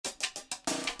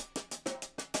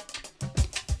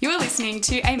listening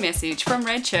to a message from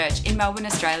Red Church in Melbourne,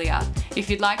 Australia. If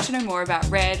you'd like to know more about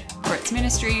Red or its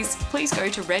ministries, please go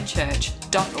to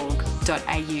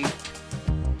redchurch.org.au.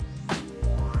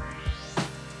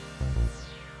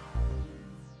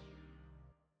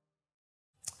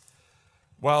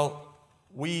 Well,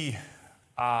 we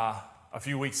are a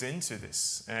few weeks into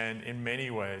this, and in many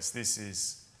ways, this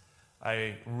is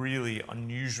a really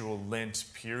unusual Lent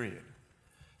period.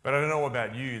 But I don't know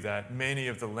about you, that many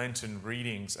of the Lenten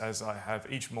readings, as I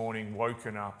have each morning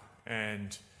woken up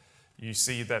and you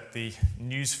see that the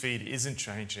news feed isn't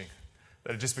changing,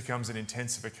 that it just becomes an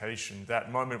intensification,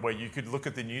 that moment where you could look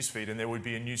at the news feed and there would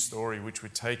be a new story which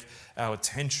would take our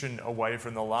attention away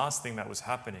from the last thing that was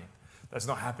happening. That's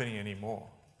not happening anymore.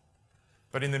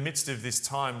 But in the midst of this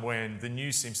time when the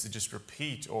news seems to just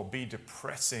repeat or be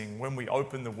depressing, when we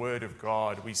open the Word of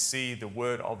God, we see the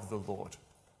Word of the Lord.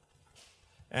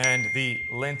 And the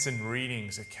Lenten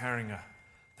readings are carrying a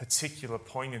particular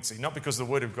poignancy, not because the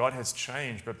Word of God has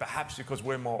changed, but perhaps because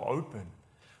we're more open.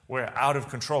 We're out of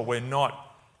control. We're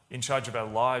not in charge of our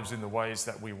lives in the ways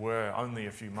that we were only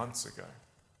a few months ago.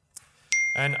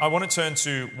 And I want to turn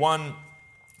to one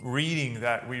reading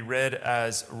that we read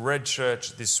as Red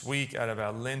Church this week out of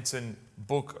our Lenten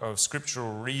book of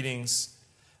scriptural readings.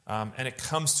 And it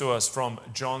comes to us from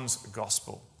John's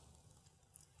Gospel.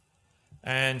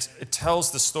 And it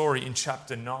tells the story in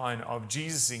chapter 9 of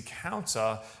Jesus'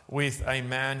 encounter with a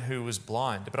man who was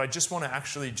blind. But I just want to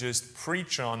actually just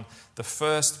preach on the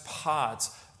first part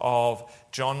of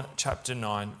John chapter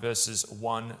 9, verses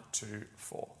 1 to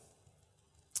 4.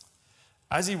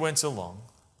 As he went along,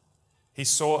 he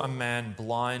saw a man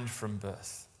blind from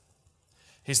birth.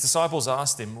 His disciples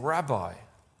asked him, "Rabbi,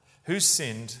 who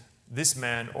sinned, this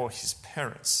man or his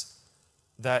parents,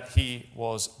 that he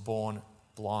was born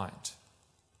blind?"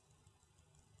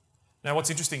 Now,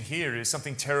 what's interesting here is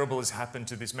something terrible has happened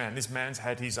to this man. This man's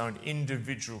had his own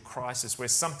individual crisis where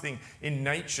something in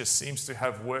nature seems to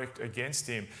have worked against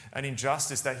him, an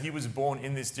injustice that he was born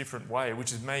in this different way, which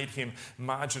has made him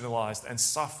marginalized and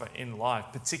suffer in life,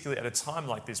 particularly at a time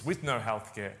like this, with no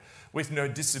healthcare, with no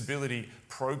disability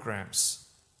programs.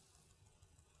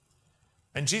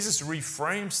 And Jesus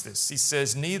reframes this. He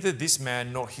says, neither this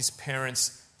man nor his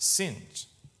parents sinned,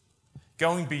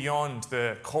 going beyond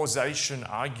the causation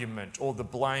argument or the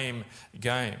blame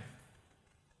game.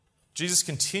 Jesus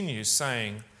continues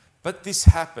saying, but this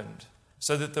happened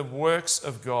so that the works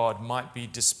of God might be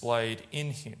displayed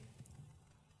in him.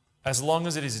 As long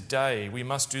as it is day, we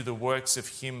must do the works of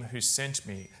him who sent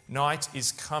me. Night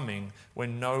is coming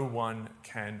when no one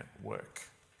can work.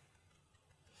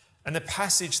 And the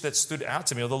passage that stood out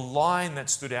to me, or the line that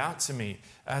stood out to me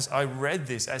as I read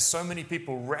this, as so many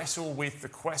people wrestle with the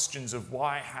questions of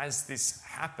why has this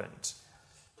happened,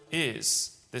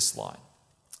 is this line.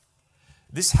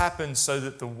 This happened so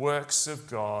that the works of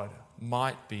God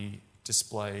might be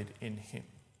displayed in him.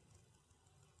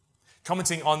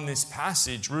 Commenting on this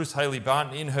passage, Ruth Haley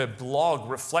Barton, in her blog,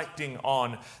 reflecting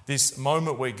on this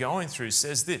moment we're going through,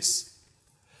 says this: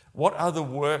 what are the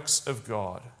works of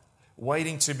God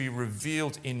waiting to be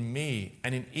revealed in me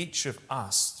and in each of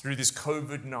us through this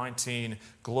COVID-19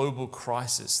 global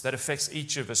crisis that affects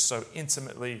each of us so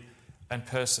intimately and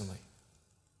personally?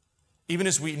 Even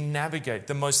as we navigate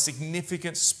the most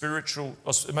significant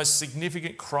most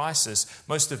significant crisis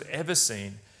most have ever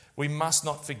seen, we must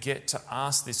not forget to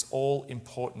ask this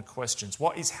all-important questions.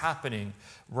 What is happening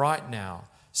right now,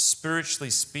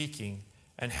 spiritually speaking,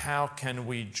 and how can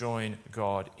we join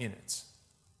God in it?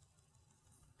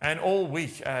 And all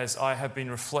week, as I have been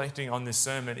reflecting on this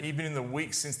sermon, even in the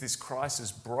week since this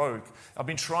crisis broke, I've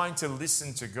been trying to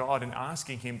listen to God and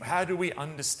asking him, how do we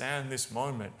understand this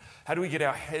moment? How do we get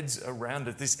our heads around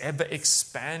it, this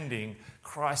ever-expanding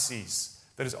crisis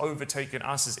that has overtaken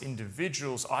us as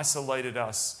individuals, isolated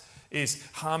us, is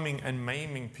harming and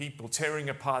maiming people, tearing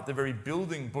apart the very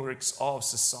building bricks of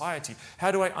society? How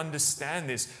do I understand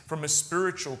this from a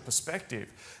spiritual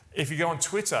perspective? If you go on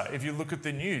Twitter, if you look at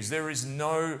the news, there is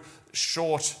no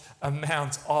short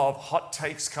amount of hot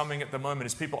takes coming at the moment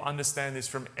as people understand this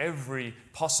from every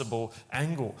possible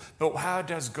angle. But how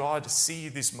does God see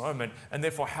this moment? And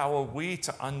therefore, how are we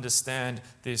to understand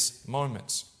this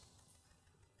moment?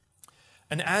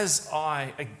 And as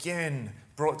I again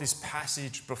brought this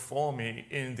passage before me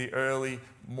in the early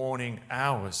morning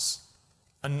hours,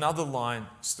 another line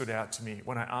stood out to me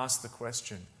when I asked the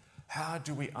question, how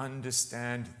do we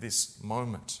understand this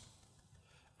moment?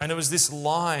 And it was this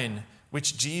line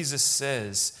which Jesus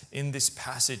says in this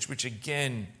passage, which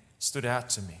again stood out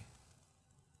to me.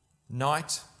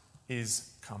 Night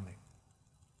is coming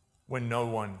when no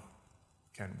one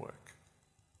can work.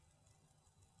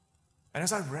 And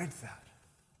as I read that,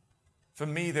 for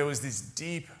me there was this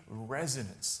deep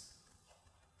resonance.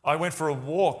 I went for a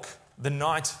walk the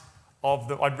night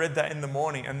I read that in the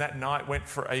morning, and that night went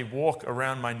for a walk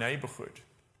around my neighborhood.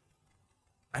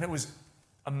 And it was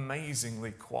amazingly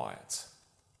quiet.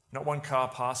 Not one car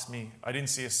passed me. I didn't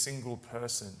see a single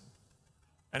person.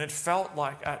 And it felt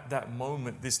like at that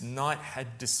moment, this night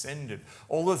had descended.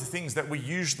 All of the things that we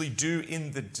usually do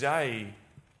in the day,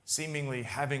 seemingly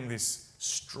having this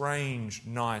strange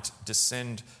night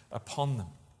descend upon them.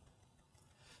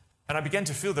 And I began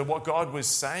to feel that what God was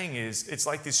saying is, it's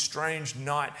like this strange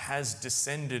night has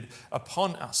descended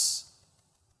upon us.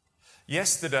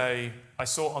 Yesterday, I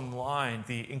saw online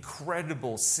the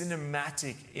incredible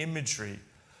cinematic imagery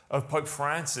of Pope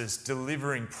Francis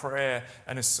delivering prayer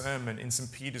and a sermon in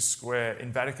St. Peter's Square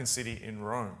in Vatican City in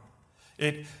Rome.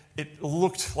 It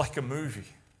looked like a movie.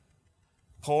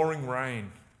 Pouring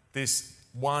rain, this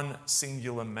one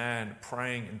singular man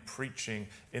praying and preaching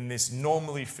in this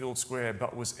normally filled square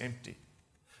but was empty.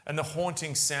 And the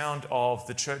haunting sound of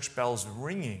the church bells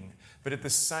ringing, but at the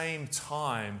same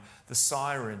time, the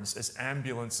sirens as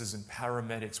ambulances and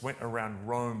paramedics went around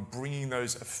Rome, bringing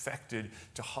those affected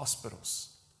to hospitals.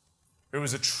 It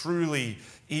was a truly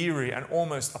eerie and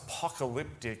almost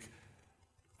apocalyptic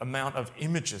amount of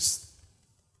images.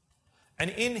 And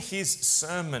in his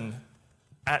sermon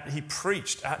he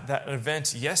preached at that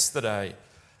event yesterday,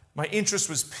 my interest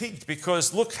was piqued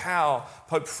because look how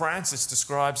Pope Francis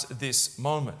describes this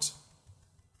moment.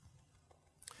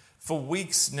 For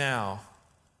weeks now,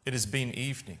 it has been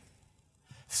evening.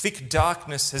 Thick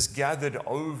darkness has gathered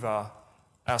over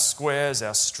our squares,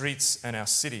 our streets, and our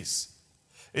cities.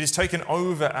 It has taken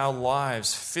over our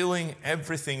lives, filling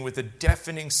everything with a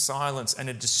deafening silence and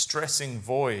a distressing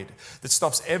void that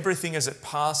stops everything as it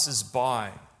passes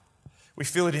by. We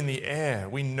feel it in the air.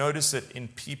 We notice it in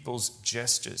people's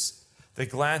gestures. Their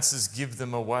glances give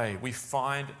them away. We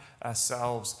find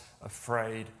ourselves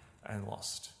afraid and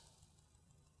lost.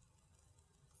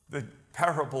 The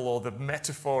parable or the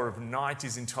metaphor of night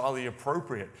is entirely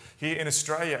appropriate. Here in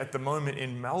Australia at the moment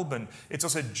in Melbourne, it's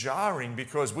also jarring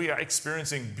because we are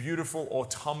experiencing beautiful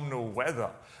autumnal weather.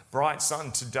 Bright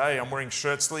sun today, I'm wearing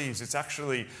shirt sleeves. It's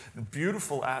actually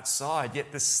beautiful outside, yet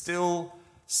there's still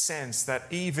sense that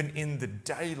even in the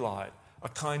daylight, a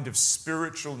kind of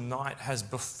spiritual night has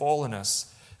befallen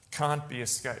us, can't be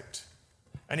escaped.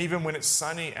 And even when it's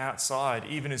sunny outside,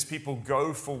 even as people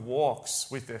go for walks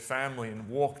with their family and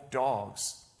walk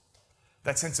dogs,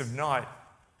 that sense of night,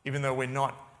 even though we're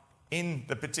not in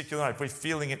the particular night, if we're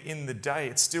feeling it in the day,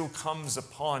 it still comes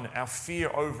upon our fear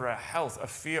over our health, our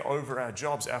fear over our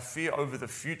jobs, our fear over the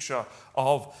future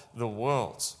of the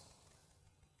world.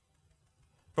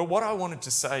 But what I wanted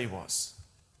to say was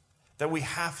that we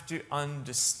have to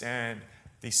understand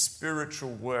the spiritual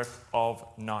work of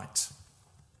night.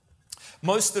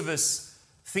 Most of us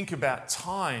think about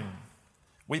time.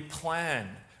 We plan.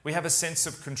 We have a sense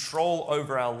of control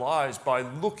over our lives by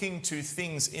looking to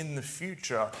things in the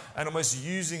future and almost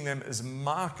using them as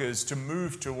markers to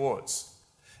move towards.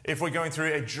 If we're going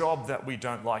through a job that we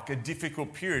don't like, a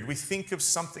difficult period, we think of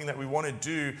something that we want to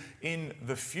do in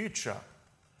the future.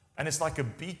 And it's like a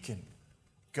beacon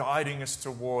guiding us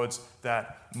towards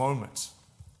that moment.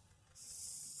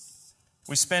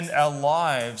 We spend our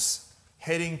lives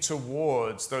heading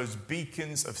towards those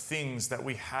beacons of things that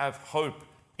we have hope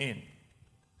in.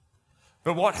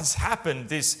 But what has happened,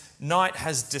 this night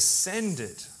has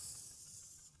descended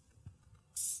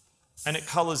and it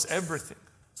colours everything.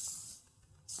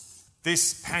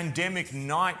 This pandemic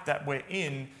night that we're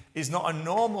in is not a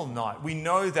normal night. We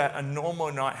know that a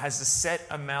normal night has a set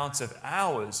amount of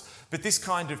hours, but this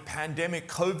kind of pandemic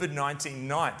COVID-19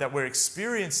 night that we're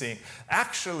experiencing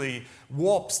actually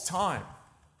warps time.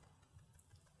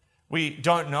 We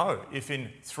don't know if in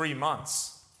 3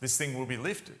 months this thing will be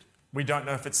lifted. We don't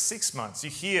know if it's 6 months. You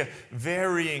hear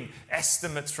varying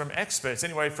estimates from experts,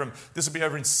 anyway from this will be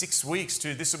over in 6 weeks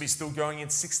to this will be still going in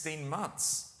 16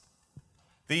 months.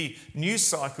 The news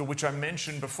cycle, which I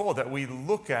mentioned before, that we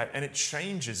look at and it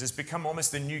changes, has become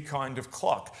almost a new kind of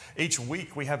clock. Each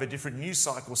week we have a different news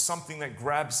cycle, something that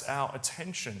grabs our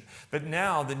attention. But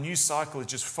now the news cycle is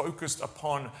just focused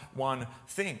upon one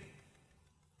thing.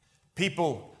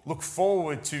 People look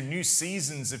forward to new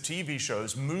seasons of TV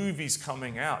shows, movies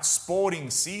coming out, sporting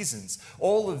seasons.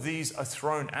 All of these are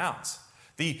thrown out.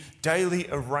 The daily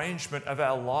arrangement of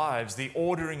our lives, the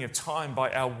ordering of time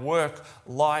by our work,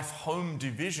 life, home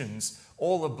divisions,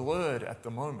 all are blurred at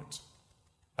the moment.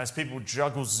 as people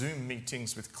juggle Zoom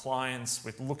meetings with clients,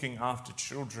 with looking after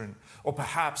children, or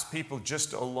perhaps people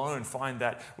just alone find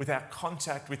that without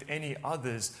contact with any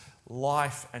others,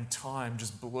 life and time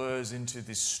just blurs into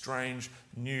this strange,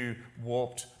 new,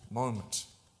 warped moment.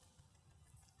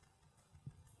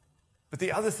 But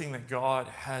the other thing that God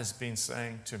has been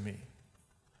saying to me,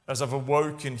 as I've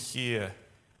awoken here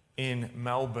in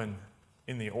Melbourne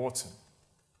in the autumn,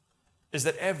 is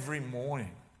that every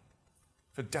morning,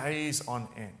 for days on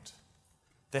end,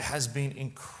 there has been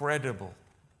incredible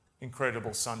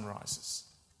sunrises.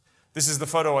 This is the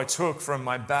photo I took from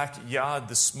my backyard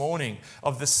this morning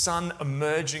of the sun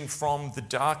emerging from the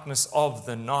darkness of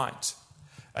the night.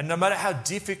 And no matter how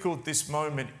difficult this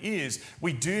moment is,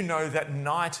 we do know that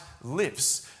night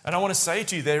lifts. And I want to say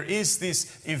to you, there is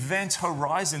this event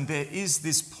horizon, there is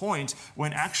this point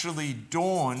when actually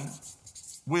dawn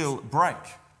will break.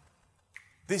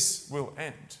 This will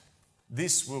end.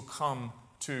 This will come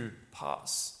to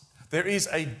pass. There is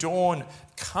a dawn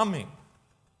coming,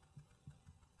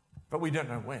 but we don't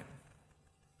know when.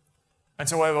 And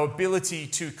so our ability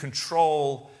to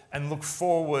control and look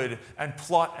forward and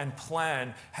plot and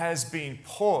plan has been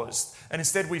paused. And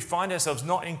instead we find ourselves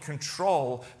not in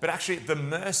control, but actually at the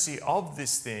mercy of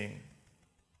this thing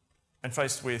and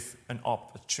faced with an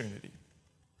opportunity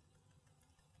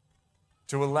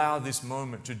to allow this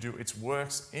moment to do its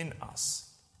works in us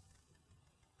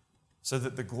so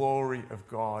that the glory of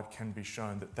God can be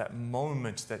shown, that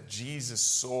moment that Jesus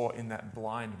saw in that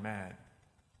blind man,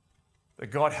 that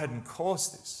God hadn't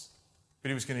caused this, but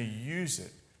he was going to use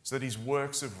it so that his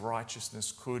works of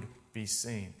righteousness could be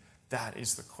seen. That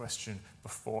is the question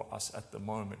before us at the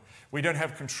moment. We don't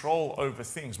have control over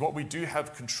things. What we do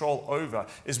have control over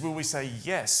is will we say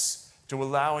yes to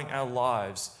allowing our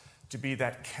lives to be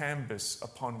that canvas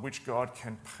upon which God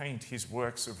can paint his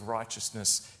works of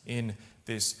righteousness in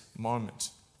this moment.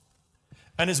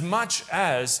 And as much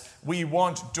as we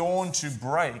want dawn to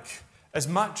break, as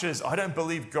much as I don't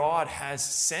believe God has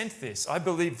sent this, I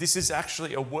believe this is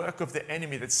actually a work of the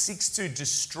enemy that seeks to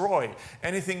destroy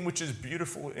anything which is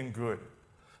beautiful and good.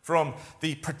 From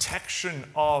the protection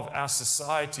of our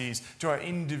societies to our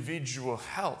individual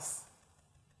health.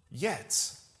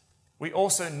 Yet, we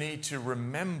also need to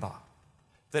remember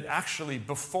that actually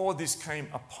before this came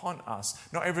upon us,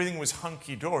 not everything was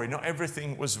hunky-dory, not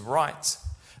everything was right.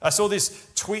 I saw this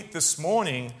tweet this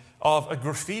morning of a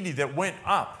graffiti that went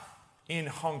up in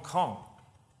Hong Kong.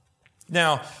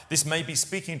 Now, this may be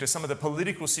speaking to some of the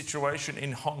political situation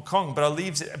in Hong Kong, but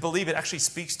I believe it actually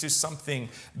speaks to something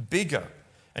bigger.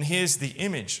 And here's the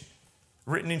image,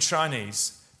 written in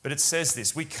Chinese, but it says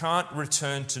this: we can't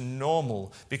return to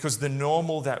normal because the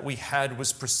normal that we had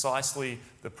was precisely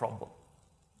the problem.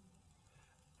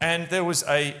 And there was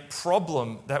a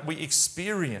problem that we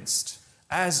experienced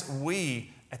as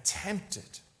we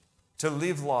attempted to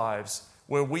live lives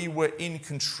where we were in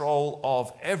control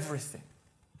of everything.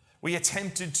 We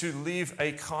attempted to live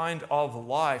a kind of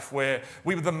life where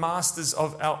we were the masters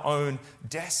of our own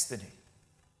destiny.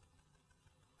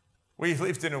 We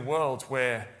lived in a world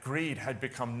where greed had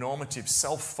become normative,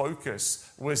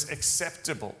 self-focus was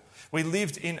acceptable. We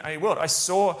lived in a world. I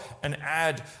saw an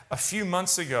ad a few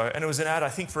months ago, and it was an ad, I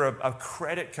think, for a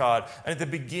credit card. And at the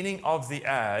beginning of the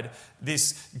ad,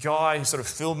 this guy sort of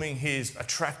filming his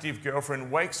attractive girlfriend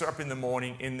wakes her up in the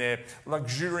morning in their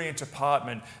luxuriant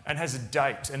apartment and has a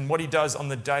date. And what he does on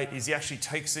the date is he actually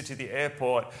takes her to the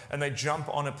airport, and they jump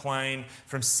on a plane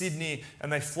from Sydney,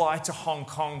 and they fly to Hong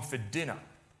Kong for dinner.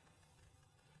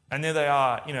 And there they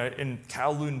are, in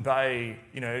Kowloon Bay,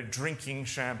 drinking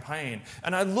champagne.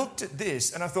 And I looked at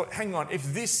this and I thought, hang on,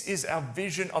 if this is our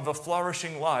vision of a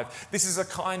flourishing life, this is a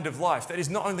kind of life that is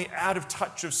not only out of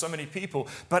touch of so many people,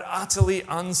 but utterly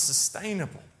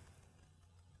unsustainable.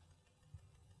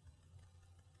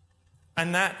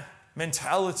 And that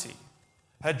mentality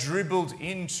had dribbled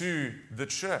into the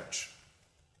church.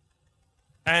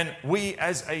 And we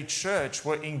as a church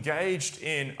were engaged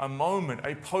in a moment,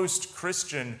 a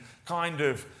post-Christian kind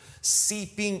of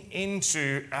seeping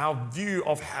into our view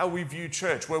of how we view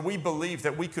church, where we believe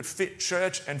that we could fit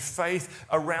church and faith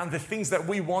around the things that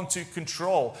we want to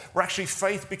control, where actually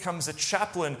faith becomes a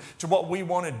chaplain to what we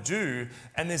want to do,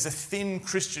 and there's a thin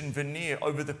Christian veneer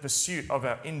over the pursuit of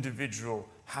our individual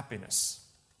happiness.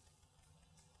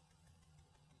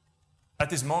 At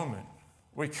this moment,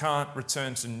 we can't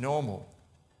return to normal,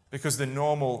 because the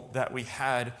normal that we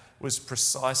had was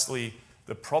precisely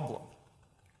the problem.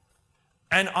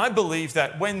 And I believe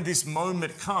that when this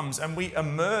moment comes and we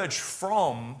emerge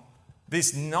from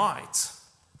this night,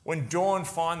 when dawn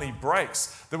finally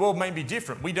breaks, the world may be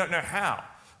different. We don't know how.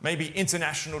 Maybe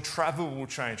international travel will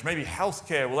change. Maybe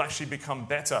healthcare will actually become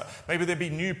better. Maybe there'll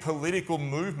be new political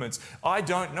movements. I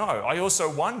don't know. I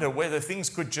also wonder whether things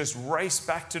could just race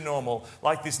back to normal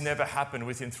like this never happened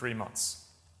within 3 months.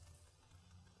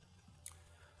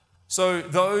 So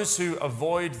those who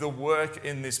avoid the work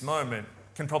in this moment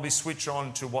can probably switch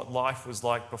on to what life was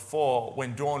like before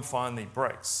when dawn finally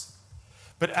breaks.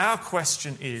 But our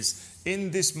question is,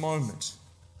 in this moment,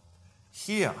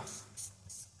 here,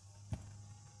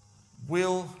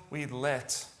 will we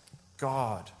let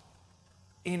God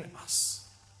in us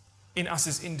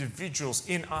as individuals,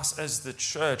 in us as the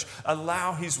church,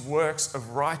 allow his works of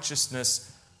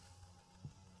righteousness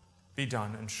be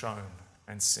done and shown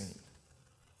and seen?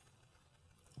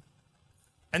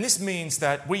 And this means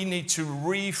that we need to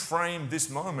reframe this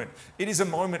moment. It is a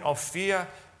moment of fear.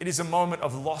 It is a moment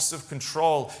of loss of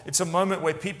control. It's a moment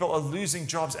where people are losing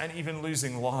jobs and even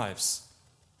losing lives.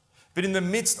 But in the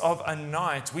midst of a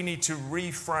night, we need to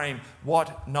reframe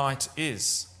what night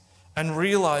is and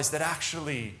realize that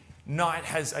actually night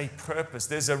has a purpose.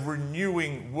 There's a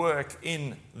renewing work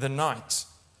in the night.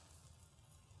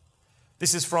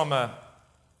 This is from a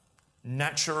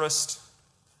naturalist,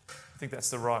 I think that's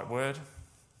the right word,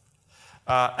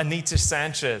 Anita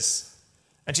Sanchez.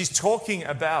 And she's talking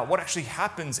about what actually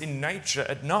happens in nature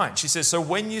at night. She says, so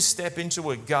when you step into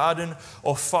a garden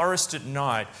or forest at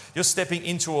night, you're stepping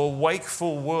into a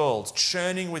wakeful world,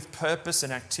 churning with purpose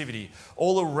and activity.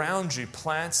 All around you,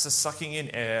 plants are sucking in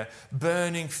air,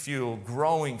 burning fuel,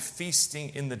 growing, feasting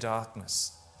in the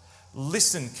darkness.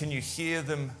 Listen, can you hear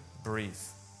them breathe?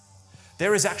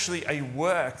 There is actually a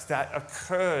work that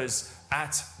occurs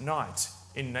at night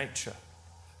in nature.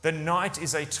 The night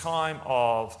is a time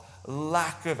of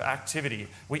lack of activity.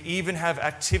 We even have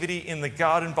activity in the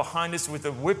garden behind us with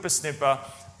a whippersnipper.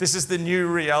 This is the new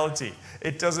reality.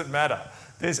 It doesn't matter.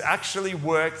 There's actually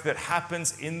work that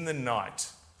happens in the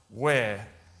night where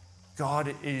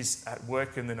God is at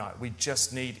work in the night. We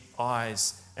just need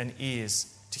eyes and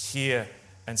ears to hear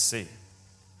and see.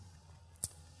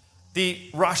 The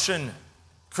Russian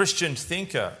Christian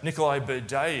thinker Nikolai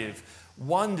Berdyaev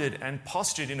wondered and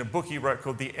postured in a book he wrote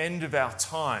called The End of Our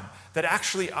Time, that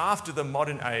actually after the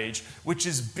modern age, which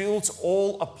is built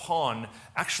all upon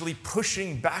actually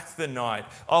pushing back the night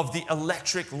of the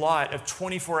electric light of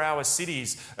 24-hour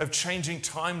cities, of changing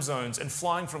time zones and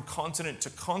flying from continent to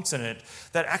continent,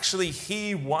 that actually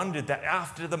he wondered that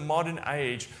after the modern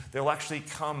age, there will actually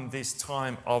come this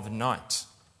time of night.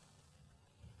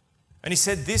 And he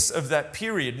said this of that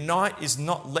period, night is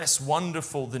not less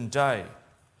wonderful than day.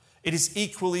 It is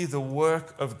equally the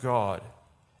work of God.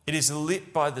 It is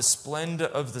lit by the splendor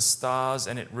of the stars,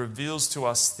 and it reveals to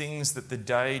us things that the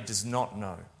day does not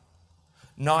know.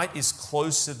 Night is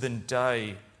closer than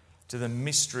day to the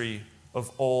mystery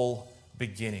of all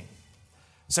beginning.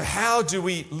 So how do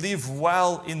we live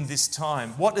well in this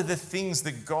time? What are the things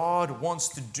that God wants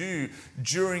to do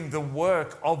during the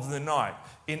work of the night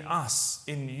in us,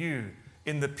 in you,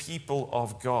 in the people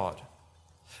of God?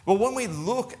 Well, when we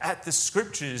look at the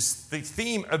scriptures, the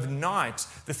theme of night,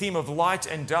 the theme of light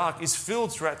and dark is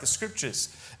filled throughout the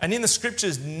scriptures. And in the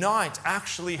scriptures, night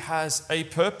actually has a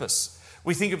purpose.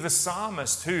 We think of the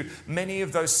psalmist, who many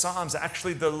of those psalms are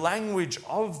actually the language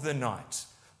of the night.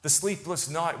 The sleepless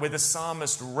night where the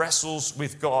psalmist wrestles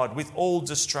with God, with all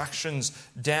distractions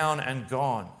down and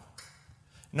gone.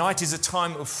 Night is a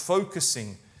time of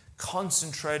focusing,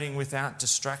 concentrating without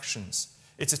distractions.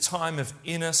 It's a time of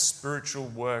inner spiritual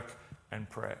work and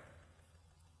prayer.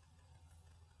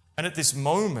 And at this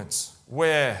moment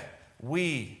where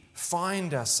we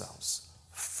find ourselves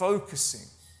focusing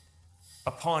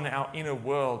upon our inner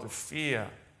world of fear,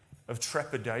 of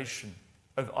trepidation,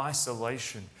 of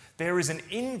isolation, there is an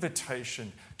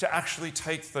invitation to actually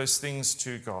take those things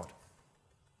to God,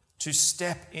 to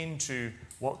step into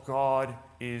what God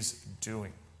is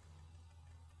doing.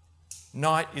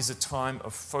 Night is a time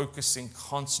of focusing,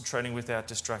 concentrating without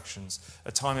distractions,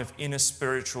 a time of inner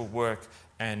spiritual work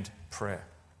and prayer.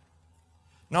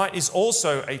 Night is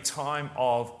also a time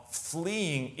of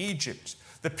fleeing Egypt.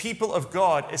 The people of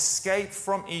God escape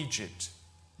from Egypt.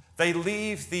 They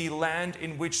leave the land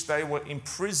in which they were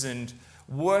imprisoned,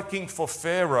 working for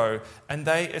Pharaoh, and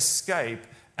they escape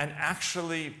and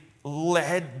actually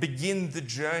begin the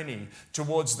journey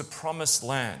towards the promised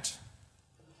land.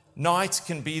 Night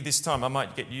can be this time. I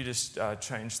might get you to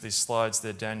change these slides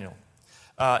there, Daniel.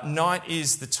 Night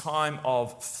is the time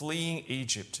of fleeing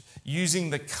Egypt, using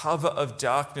the cover of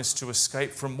darkness to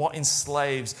escape from what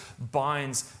enslaves,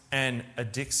 binds, and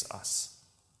addicts us.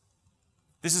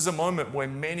 This is a moment where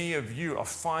many of you are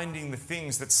finding the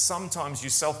things that sometimes you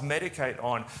self-medicate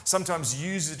on, sometimes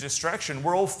use a distraction.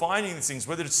 We're all finding these things,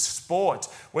 whether it's sport,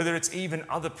 whether it's even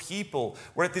other people.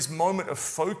 We're at this moment of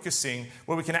focusing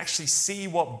where we can actually see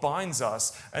what binds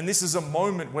us. And this is a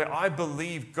moment where I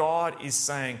believe God is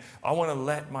saying, I want to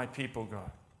let my people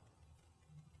go.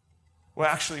 Where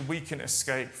actually we can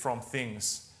escape from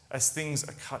things as things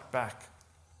are cut back.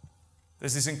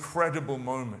 There's this incredible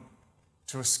moment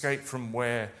to escape from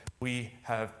where we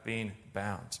have been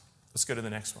bound. Let's go to the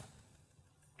next one.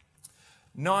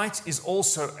 Night is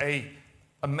also an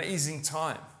amazing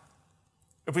time.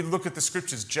 If we look at the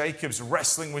scriptures, Jacob's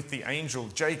wrestling with the angel,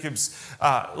 Jacob's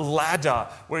ladder,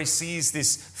 where he sees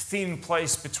this thin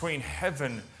place between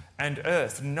heaven and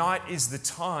earth. Night is the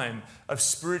time of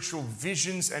spiritual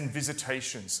visions and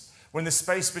visitations, when the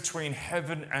space between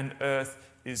heaven and earth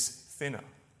is thinner.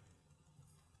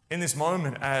 In this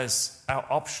moment, as our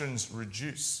options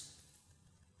reduce,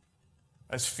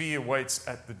 as fear waits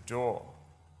at the door,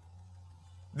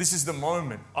 this is the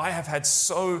moment. I have had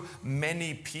so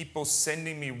many people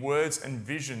sending me words and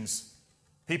visions,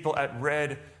 people at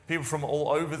Red, people from all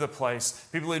over the place,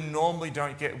 people who normally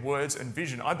don't get words and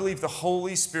vision. I believe the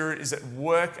Holy Spirit is at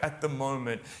work at the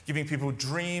moment, giving people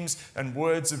dreams and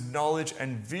words of knowledge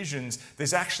and visions.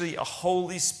 There's actually a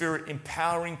Holy Spirit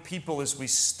empowering people as we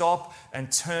stop and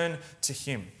turn to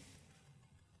Him.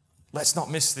 Let's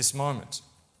not miss this moment.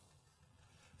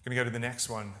 I'm going to go to the next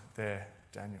one there,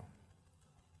 Daniel.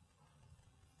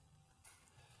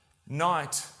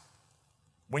 Night,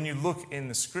 when you look in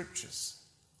the scriptures,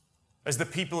 as the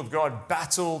people of God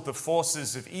battle the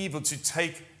forces of evil to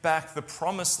take back the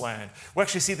promised land, we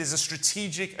actually see there's a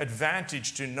strategic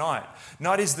advantage to night.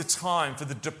 Night is the time for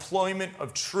the deployment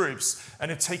of troops and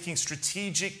of taking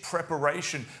strategic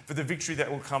preparation for the victory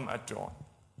that will come at dawn.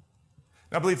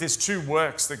 And I believe there's two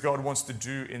works that God wants to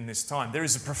do in this time. There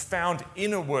is a profound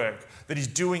inner work that He's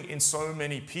doing in so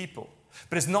many people,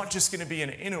 but it's not just going to be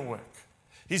an inner work.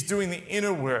 He's doing the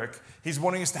inner work. He's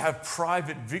wanting us to have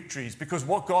private victories, because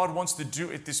what God wants to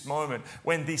do at this moment,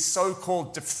 when the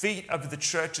so-called defeat of the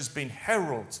church has been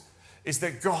heralded, is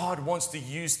that God wants to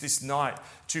use this night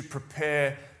to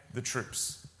prepare the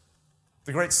troops.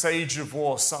 The great sage of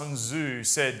war, Sun Tzu,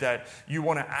 said that you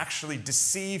want to actually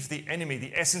deceive the enemy.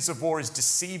 The essence of war is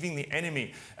deceiving the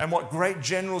enemy. And what great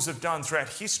generals have done throughout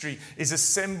history is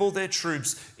assemble their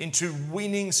troops into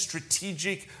winning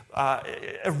strategic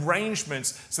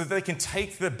arrangements so that they can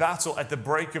take the battle at the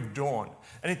break of dawn.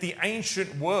 And in the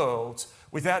ancient world,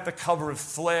 without the cover of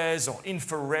flares or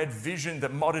infrared vision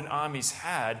that modern armies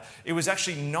had, it was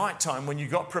actually nighttime when you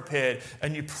got prepared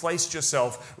and you placed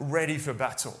yourself ready for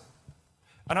battle.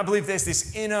 And I believe there's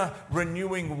this inner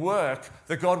renewing work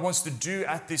that God wants to do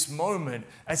at this moment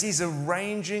as He's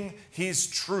arranging His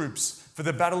troops for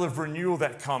the battle of renewal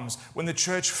that comes when the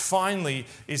church finally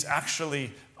is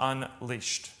actually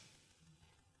unleashed.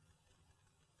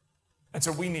 And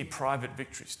so we need private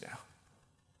victories now.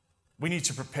 We need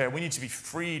to prepare. We need to be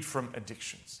freed from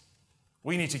addictions.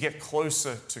 We need to get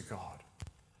closer to God.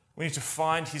 We need to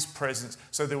find His presence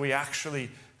so that we actually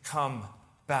come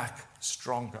back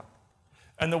stronger.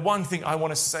 And the one thing I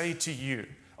want to say to you,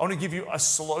 I want to give you a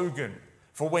slogan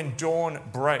for when dawn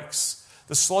breaks.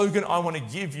 The slogan I want to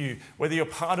give you, whether you're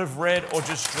part of Red or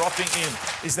just dropping in,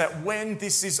 is that when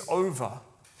this is over,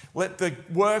 let the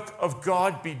work of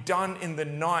God be done in the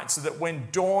night so that when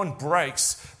dawn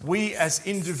breaks, we as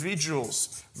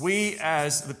individuals, we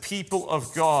as the people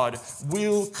of God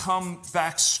will come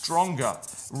back stronger,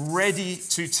 ready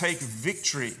to take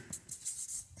victory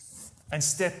and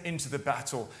step into the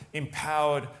battle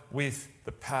empowered with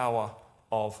the power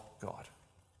of God.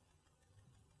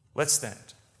 Let's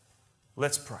stand.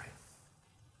 Let's pray.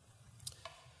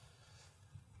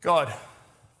 God,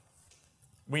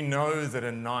 we know that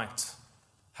a night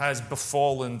has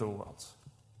befallen the world.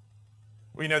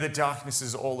 We know that darkness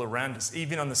is all around us.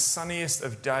 Even on the sunniest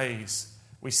of days,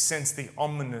 we sense the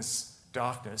ominous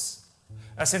darkness.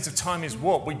 Our sense of time is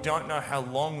warped. We don't know how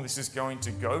long this is going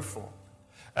to go for.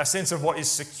 Our sense of what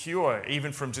is secure,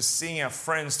 even from just seeing our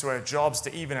friends to our jobs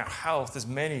to even our health, as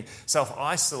many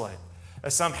self-isolate,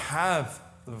 as some have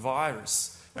the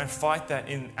virus and fight that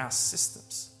in our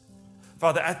systems.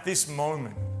 Father, at this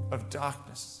moment of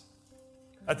darkness,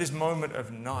 at this moment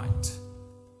of night,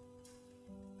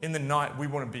 in the night we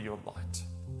want to be your light.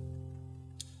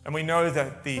 And we know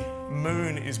that the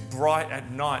moon is bright at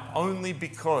night only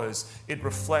because it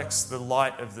reflects the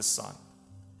light of the sun.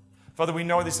 Father, we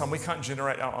know at this time we can't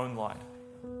generate our own light.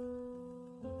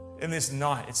 In this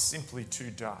night, it's simply too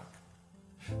dark.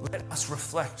 Let us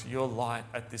reflect your light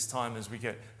at this time as we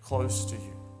get close to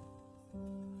you.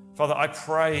 Father, I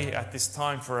pray at this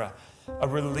time for a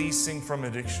releasing from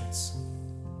addictions,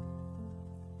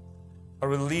 a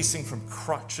releasing from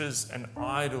crutches and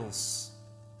idols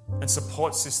and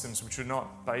support systems which are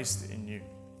not based in you.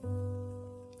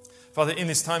 Father, in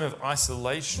this time of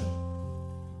isolation,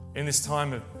 in this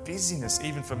time of busyness,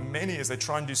 even for many as they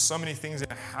try and do so many things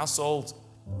in a household,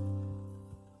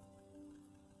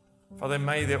 Father,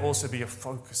 may there also be a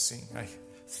focusing, a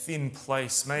thin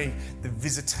place. May the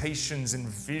visitations and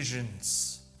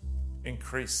visions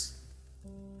increase.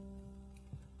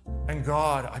 And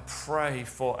God, I pray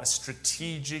for a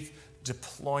strategic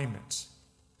deployment.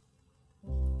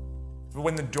 For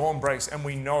when the dawn breaks, and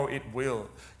we know it will,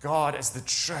 God, as the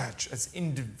church, as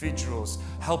individuals,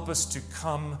 help us to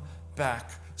come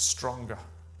back stronger,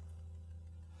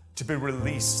 to be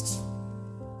released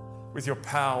with your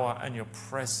power and your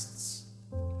presence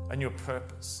and your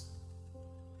purpose.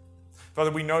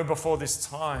 Father, we know before this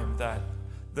time that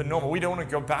the normal, we don't want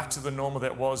to go back to the normal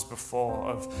that was before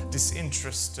of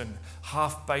disinterest and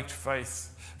half-baked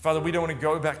faith. Father, we don't want to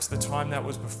go back to the time that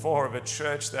was before of a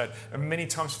church that many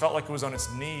times felt like it was on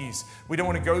its knees. We don't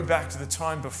want to go back to the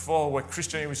time before where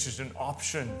Christianity was just an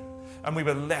option and we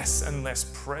were less and less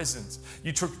present.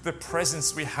 You took the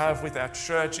presence we have with our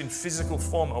church in physical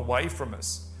form away from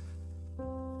us.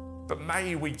 But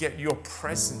may we get your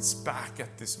presence back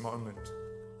at this moment.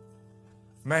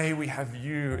 May we have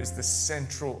you as the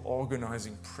central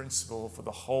organizing principle for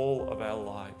the whole of our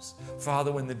lives.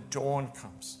 Father, when the dawn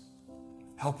comes,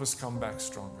 help us come back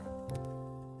stronger.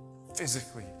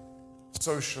 Physically,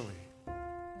 socially,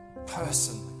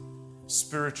 personally,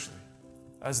 spiritually,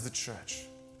 as the church,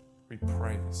 we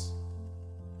pray this.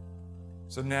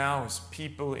 So now, as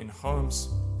people in homes,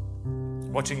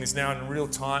 watching this now in real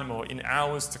time or in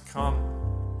hours to come,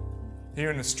 here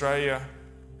in Australia,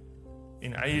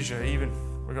 in Asia even,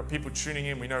 we've got people tuning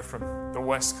in, we know from the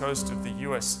west coast of the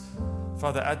US.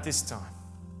 Father, at this time,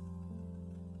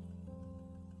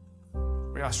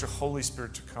 we ask your Holy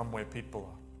Spirit to come where people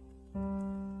are.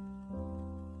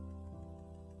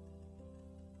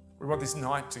 We want this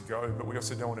night to go, but we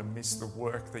also don't want to miss the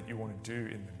work that you want to do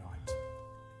in the night.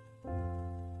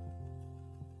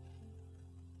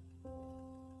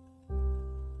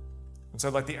 And so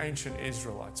like the ancient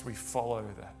Israelites, we follow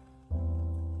that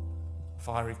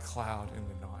fiery cloud in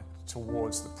the night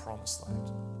towards the promised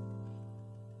land.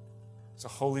 So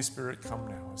Holy Spirit, come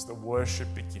now as the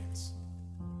worship begins.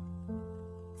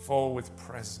 Fall with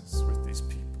presence with these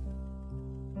people.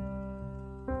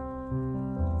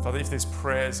 Father, if there's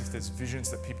prayers, if there's visions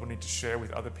that people need to share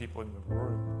with other people in the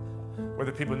room,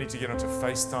 whether people need to get onto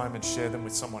FaceTime and share them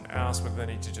with someone else, whether they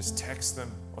need to just text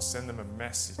them or send them a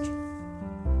message.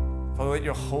 Father, let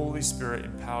your Holy Spirit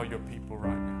empower your people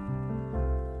right now.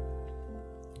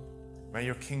 May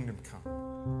your kingdom come.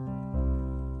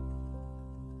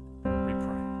 We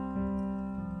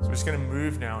pray. So we're just going to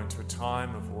move now into a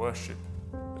time of worship,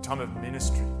 a time of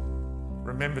ministry.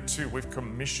 Remember too, we've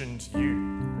commissioned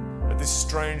you at this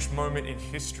strange moment in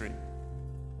history.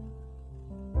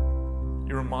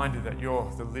 You're reminded that you're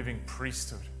the living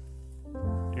priesthood.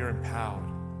 You're empowered.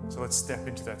 So let's step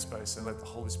into that space and let the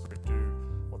Holy Spirit do